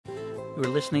You are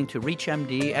listening to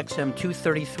ReachMD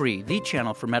XM233, the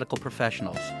channel for medical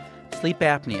professionals. Sleep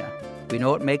apnea. We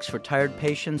know it makes for tired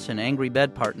patients and angry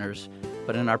bed partners,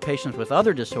 but in our patients with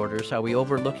other disorders, are we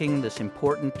overlooking this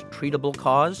important treatable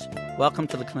cause? Welcome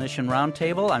to the Clinician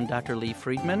Roundtable. I'm Dr. Lee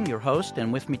Friedman, your host,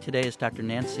 and with me today is Dr.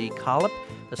 Nancy Kollep,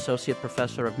 Associate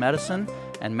Professor of Medicine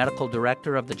and Medical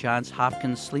Director of the Johns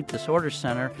Hopkins Sleep Disorders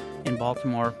Center in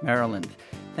Baltimore, Maryland.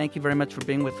 Thank you very much for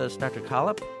being with us, Dr.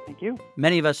 Kollep. Thank you.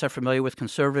 Many of us are familiar with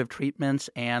conservative treatments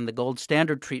and the gold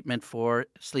standard treatment for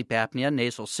sleep apnea,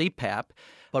 nasal CPAP.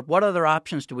 But what other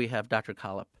options do we have, Dr.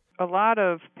 Kollep? A lot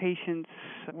of patients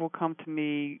will come to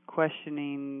me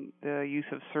questioning the use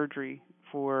of surgery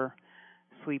for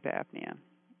sleep apnea.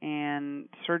 And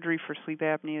surgery for sleep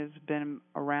apnea has been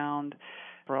around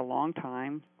for a long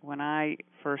time. When I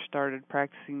first started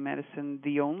practicing medicine,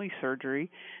 the only surgery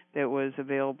that was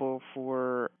available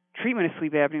for treatment of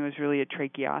sleep apnea was really a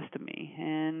tracheostomy.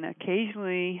 And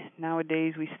occasionally,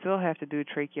 nowadays, we still have to do a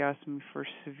tracheostomy for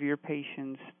severe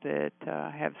patients that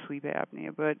have sleep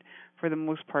apnea. But for the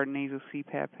most part, nasal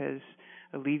CPAP has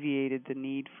alleviated the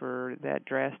need for that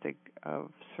drastic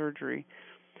of surgery.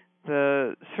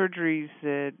 The surgeries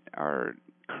that are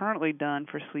currently done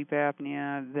for sleep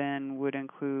apnea then would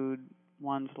include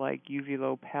ones like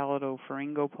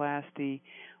uvulopalatal-pharyngoplasty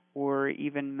or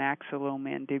even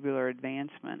maxillomandibular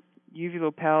advancement.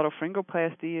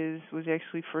 Uvulopalatal-pharyngoplasty was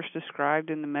actually first described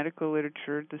in the medical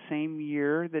literature the same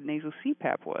year that nasal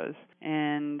CPAP was.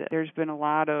 And there's been a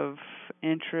lot of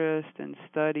interest and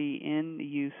study in the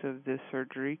use of this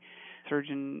surgery.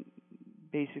 Surgeon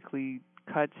basically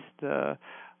cuts the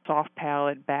soft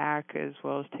palate back as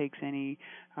well as takes any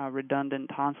redundant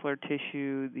tonsillar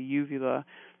tissue, the uvula,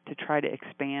 to try to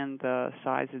expand the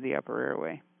size of the upper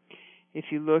airway. If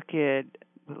you look at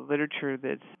the literature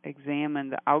that's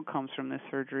examined the outcomes from this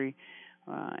surgery,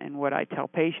 and what I tell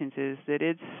patients is that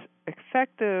it's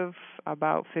effective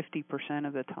about 50%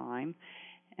 of the time.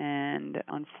 And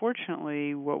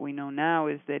unfortunately, what we know now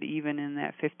is that even in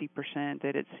that 50%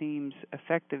 that it seems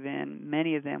effective in,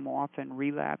 many of them will often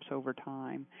relapse over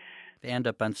time. They end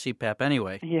up on CPAP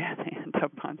anyway. Yeah, they end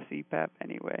up on CPAP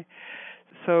anyway.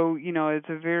 So, it's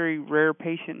a very rare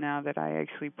patient now that I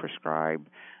actually prescribe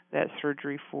that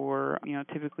surgery for,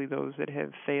 typically those that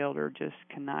have failed or just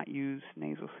cannot use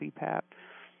nasal CPAP.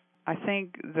 I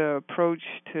think the approach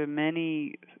that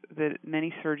many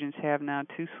surgeons have now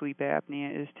to sleep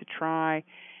apnea is to try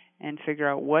and figure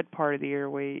out what part of the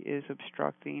airway is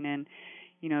obstructing. And,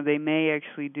 they may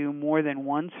actually do more than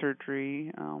one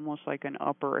surgery, almost like an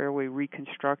upper airway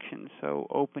reconstruction. So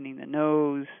opening the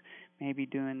nose, maybe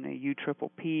doing the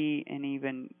UPPP, and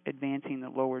even advancing the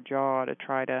lower jaw to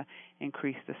try to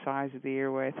increase the size of the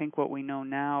airway. I think what we know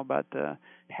now about the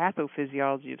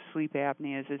pathophysiology of sleep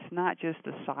apnea is it's not just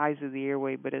the size of the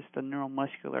airway, but it's the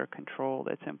neuromuscular control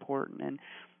that's important. And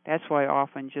that's why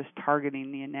often just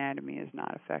targeting the anatomy is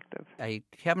not effective. I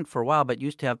haven't for a while, but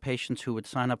used to have patients who would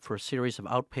sign up for a series of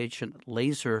outpatient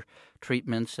laser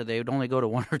treatments, so they would only go to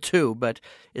one or two. But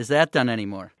is that done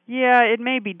anymore? Yeah, it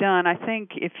may be done. I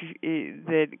think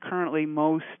that currently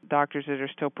most doctors that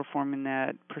are still performing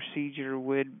that procedure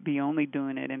would be only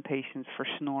doing it in patients for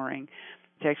snoring.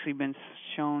 It's actually been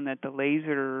shown that the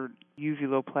laser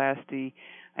uvuloplasty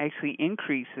actually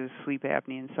increases sleep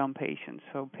apnea in some patients.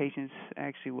 So patients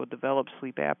actually will develop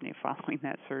sleep apnea following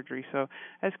that surgery. So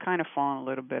that's kind of fallen a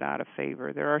little bit out of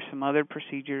favor. There are some other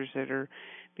procedures that are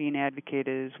being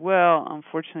advocated as well.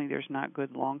 Unfortunately, there's not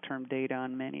good long-term data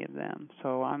on many of them.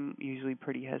 So I'm usually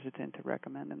pretty hesitant to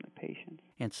recommend them to patients.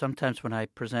 And sometimes when I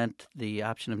present the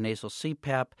option of nasal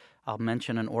CPAP, I'll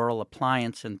mention an oral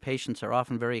appliance, and patients are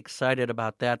often very excited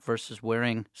about that versus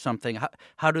wearing something.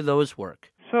 How do those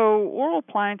work? So oral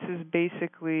appliances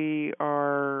basically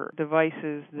are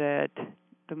devices that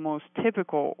the most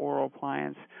typical oral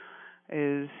appliance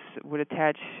would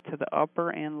attach to the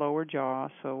upper and lower jaw.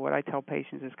 So what I tell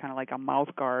patients is kind of like a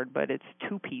mouth guard, but it's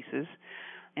two pieces.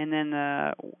 And then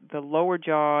the lower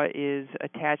jaw is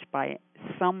attached by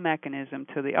some mechanism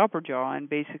to the upper jaw, and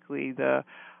basically the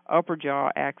upper jaw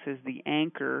acts as the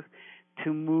anchor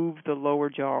to move the lower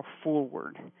jaw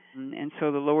forward. And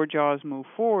so the lower jaws move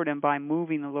forward, and by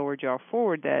moving the lower jaw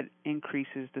forward, that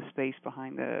increases the space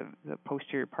behind the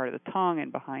posterior part of the tongue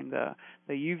and behind the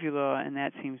uvula, and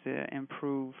that seems to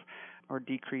improve or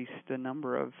decrease the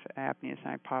number of apneas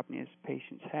and hypopneas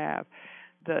patients have.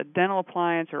 The dental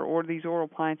appliance or these oral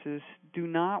appliances do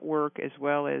not work as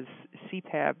well as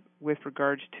CPAP with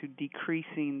regards to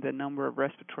decreasing the number of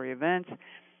respiratory events,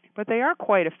 But they are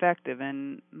quite effective,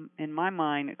 and in my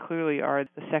mind, clearly are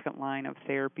the second line of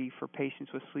therapy for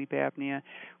patients with sleep apnea,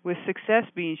 with success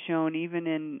being shown even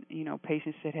in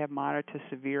patients that have moderate to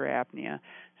severe apnea.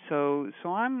 So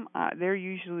I'm they're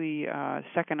usually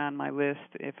second on my list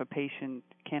if a patient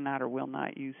cannot or will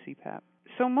not use CPAP.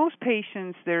 So most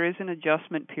patients, there is an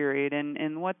adjustment period,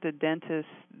 and what the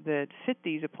dentists that fit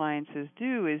these appliances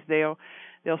do is they'll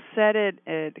set it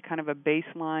at kind of a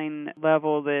baseline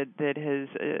level that has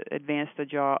advanced the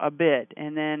jaw a bit,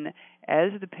 and then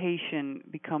as the patient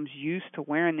becomes used to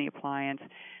wearing the appliance,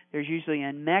 there's usually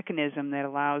a mechanism that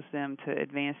allows them to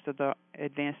advance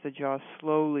the jaw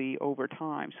slowly over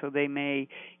time. So they may,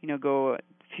 go a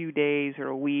few days or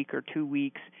a week or 2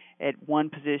 weeks at one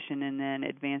position and then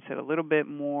advance it a little bit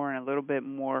more and a little bit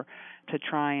more to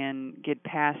try and get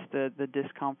past the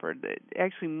discomfort.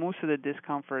 Actually, most of the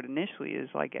discomfort initially is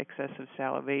like excessive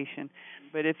salivation.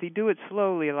 But if you do it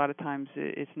slowly, a lot of times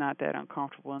it's not that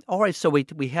uncomfortable. All right, so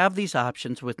we have these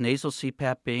options with nasal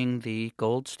CPAP being the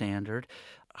gold standard.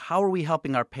 How are we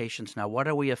helping our patients now? What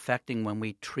are we affecting when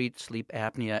we treat sleep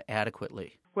apnea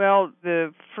adequately? Well,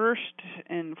 the first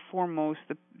and foremost,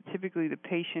 typically the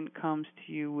patient comes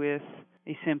to you with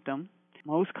a symptom,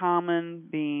 most common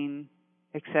being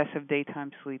excessive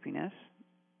daytime sleepiness.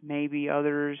 Maybe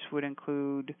others would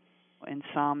include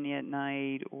insomnia at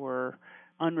night or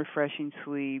unrefreshing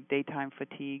sleep, daytime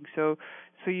fatigue. So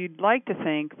you'd like to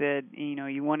think that,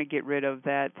 you want to get rid of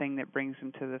that thing that brings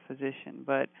them to the physician.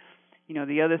 But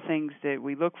the other things that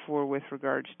we look for with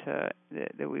regards to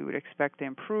that we would expect to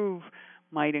improve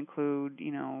might include,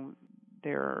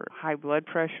 their high blood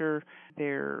pressure,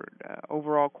 their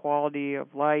overall quality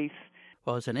of life.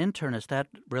 Well, as an internist, that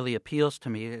really appeals to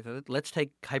me. Let's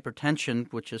take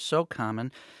hypertension, which is so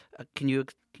common. Can you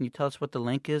tell us what the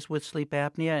link is with sleep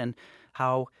apnea and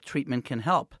how treatment can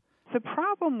help? The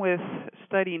problem with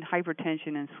studying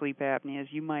hypertension and sleep apnea, as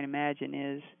you might imagine,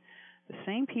 is the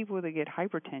same people that get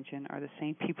hypertension are the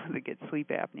same people that get sleep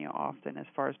apnea often as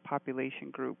far as population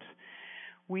groups.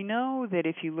 We know that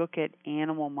if you look at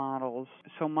animal models,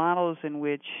 so models in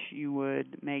which you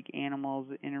would make animals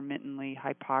intermittently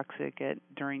hypoxic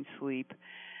during sleep,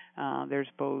 there's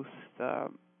both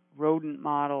rodent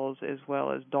models as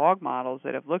well as dog models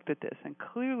that have looked at this. And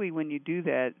clearly when you do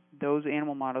that, those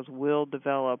animal models will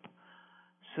develop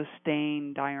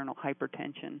sustained diurnal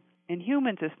hypertension. In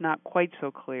humans, it's not quite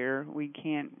so clear. We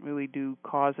can't really do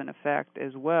cause and effect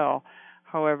as well.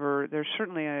 However, there's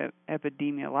certainly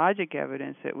epidemiologic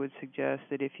evidence that would suggest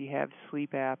that if you have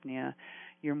sleep apnea,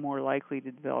 you're more likely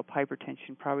to develop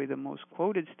hypertension. Probably the most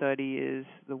quoted study is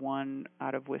the one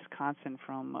out of Wisconsin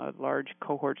from a large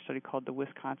cohort study called the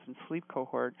Wisconsin Sleep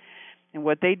Cohort. And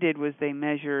what they did was they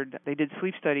did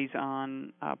sleep studies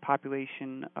on a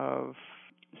population of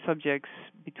subjects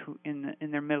in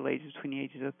their middle ages, between the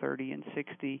ages of 30 and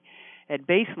 60 at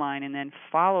baseline, and then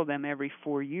follow them every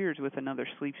 4 years with another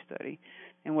sleep study.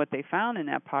 And what they found in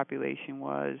that population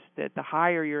was that the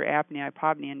higher your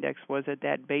apnea-hypopnea index was at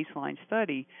that baseline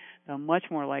study, the much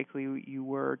more likely you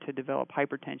were to develop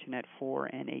hypertension at 4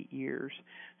 and 8 years.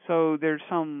 So there's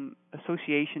some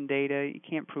association data. You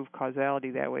can't prove causality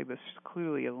that way, but there's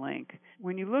clearly a link.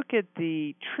 When you look at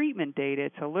the treatment data,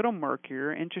 it's a little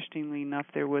murkier. Interestingly enough,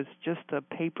 there was just a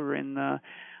paper in the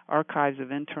Archives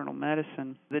of Internal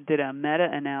Medicine that did a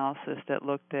meta-analysis that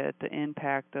looked at the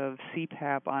impact of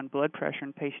CPAP on blood pressure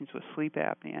in patients with sleep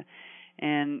apnea.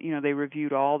 And, they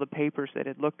reviewed all the papers that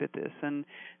had looked at this, and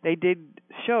they did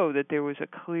show that there was a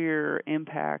clear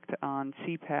impact on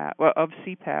CPAP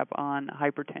on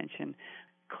hypertension.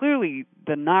 Clearly,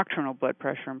 the nocturnal blood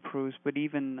pressure improves, but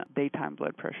even daytime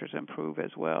blood pressures improve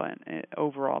as well, and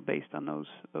overall based on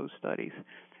those studies.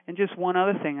 And just one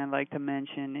other thing I'd like to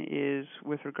mention is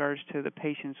with regards to the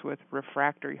patients with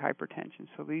refractory hypertension.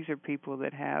 So these are people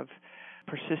that have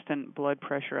persistent blood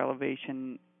pressure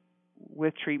elevation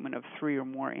with treatment of 3 or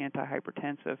more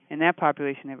antihypertensive. In that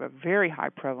population, they have a very high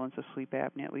prevalence of sleep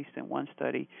apnea, at least in one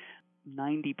study.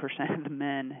 90% of the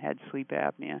men had sleep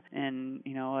apnea, and,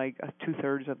 like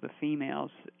 2/3 of the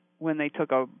females. When they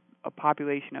took a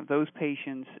population of those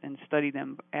patients and studied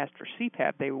them after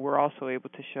CPAP, they were also able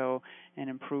to show an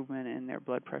improvement in their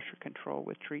blood pressure control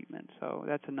with treatment. So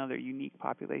that's another unique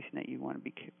population that you want to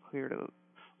be clear to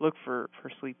look for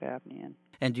sleep apnea in.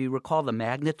 And do you recall the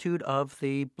magnitude of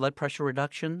the blood pressure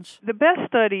reductions? The best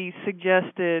study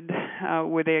suggested,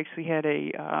 where they actually had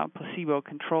a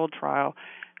placebo-controlled trial,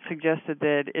 suggested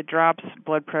that it drops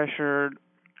blood pressure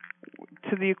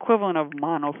to the equivalent of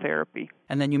monotherapy.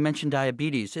 And then you mentioned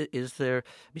diabetes. Is there,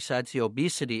 besides the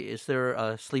obesity, is there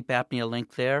a sleep apnea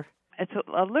link there? It's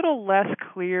a little less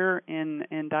clear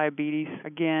in diabetes.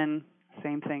 Again,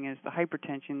 Same thing as the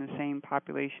hypertension, the same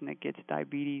population that gets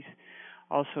diabetes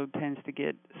also tends to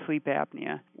get sleep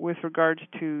apnea. With regards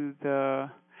to the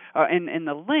and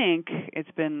the link,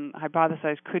 it's been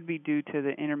hypothesized could be due to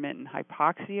the intermittent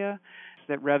hypoxia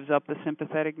that revs up the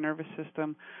sympathetic nervous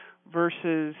system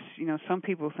versus, some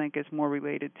people think it's more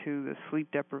related to the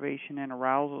sleep deprivation and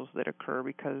arousals that occur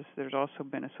because there's also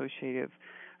been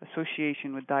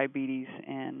association with diabetes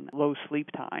and low sleep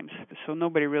times. So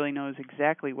nobody really knows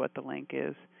exactly what the link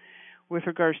is. With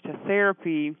regards to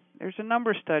therapy, there's a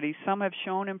number of studies. Some have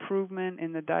shown improvement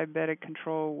in the diabetic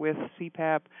control with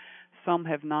CPAP. Some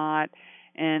have not.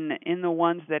 And in the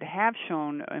ones that have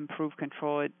shown improved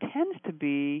control, it tends to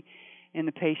be in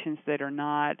the patients that are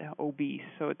not obese.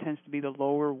 So it tends to be the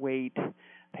lower weight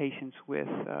patients with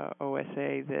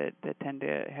OSA that tend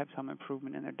to have some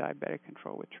improvement in their diabetic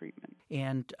control with treatment.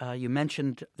 And you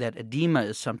mentioned that edema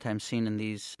is sometimes seen in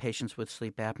these patients with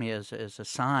sleep apnea as a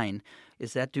sign.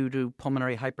 Is that due to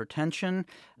pulmonary hypertension?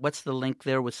 What's the link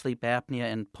there with sleep apnea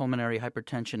and pulmonary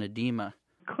hypertension edema?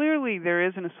 Clearly, there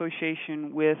is an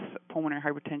association with pulmonary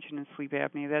hypertension and sleep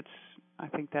apnea. I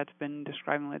think that's been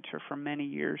described in literature for many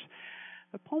years.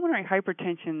 The pulmonary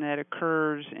hypertension that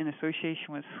occurs in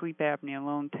association with sleep apnea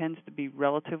alone tends to be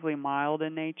relatively mild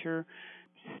in nature.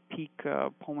 Peak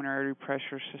pulmonary artery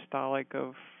pressure systolic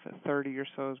of 30 or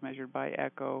so is measured by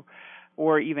echo,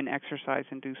 or even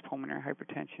exercise-induced pulmonary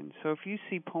hypertension. So if you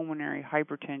see pulmonary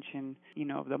hypertension,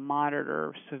 of the moderate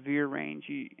or severe range,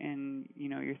 and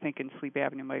you're thinking sleep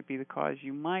apnea might be the cause,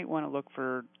 you might want to look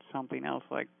for something else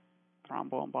like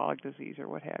thromboembolic disease or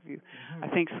what have you. Mm-hmm. I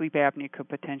think sleep apnea could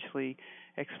potentially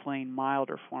explain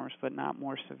milder forms, but not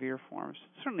more severe forms.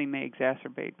 Certainly may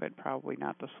exacerbate, but probably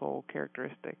not the sole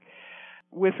characteristic.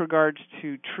 With regards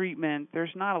to treatment,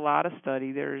 there's not a lot of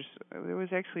study. There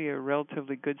was actually a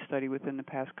relatively good study within the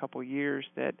past couple of years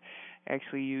that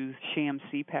actually used sham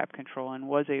CPAP control and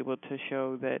was able to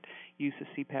show that use of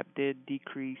CPAP did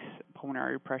decrease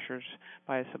pulmonary pressures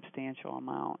by a substantial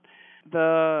amount.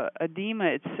 The edema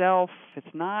itself,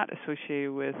 it's not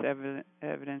associated with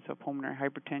evidence of pulmonary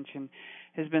hypertension,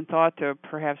 has been thought to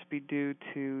perhaps be due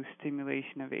to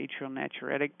stimulation of atrial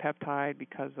natriuretic peptide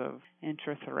because of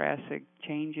intrathoracic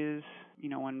changes,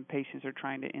 when patients are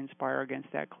trying to inspire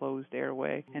against that closed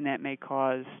airway, and that may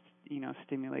cause,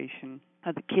 stimulation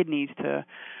of the kidneys to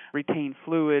retain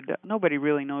fluid. Nobody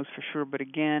really knows for sure, but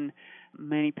again,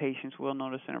 many patients will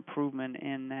notice an improvement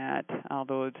in that,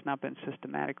 although it's not been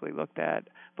systematically looked at,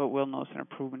 but will notice an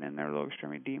improvement in their lower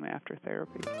extremity edema after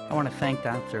therapy. I want to thank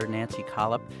Dr. Nancy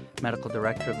Kollop, Medical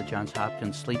Director of the Johns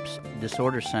Hopkins Sleep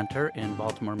Disorder Center in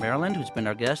Baltimore, Maryland, who's been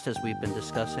our guest as we've been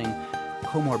discussing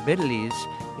comorbidities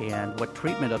and what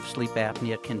treatment of sleep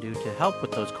apnea can do to help with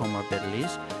those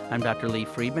comorbidities. I'm Dr. Lee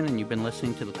Friedman, and you've been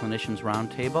listening to the Clinicians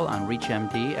Roundtable on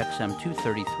ReachMD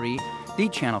XM233, the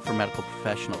channel for medical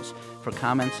professionals. For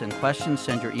comments and questions,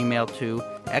 send your email to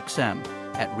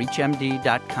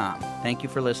xm@reachmd.com. Thank you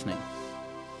for listening.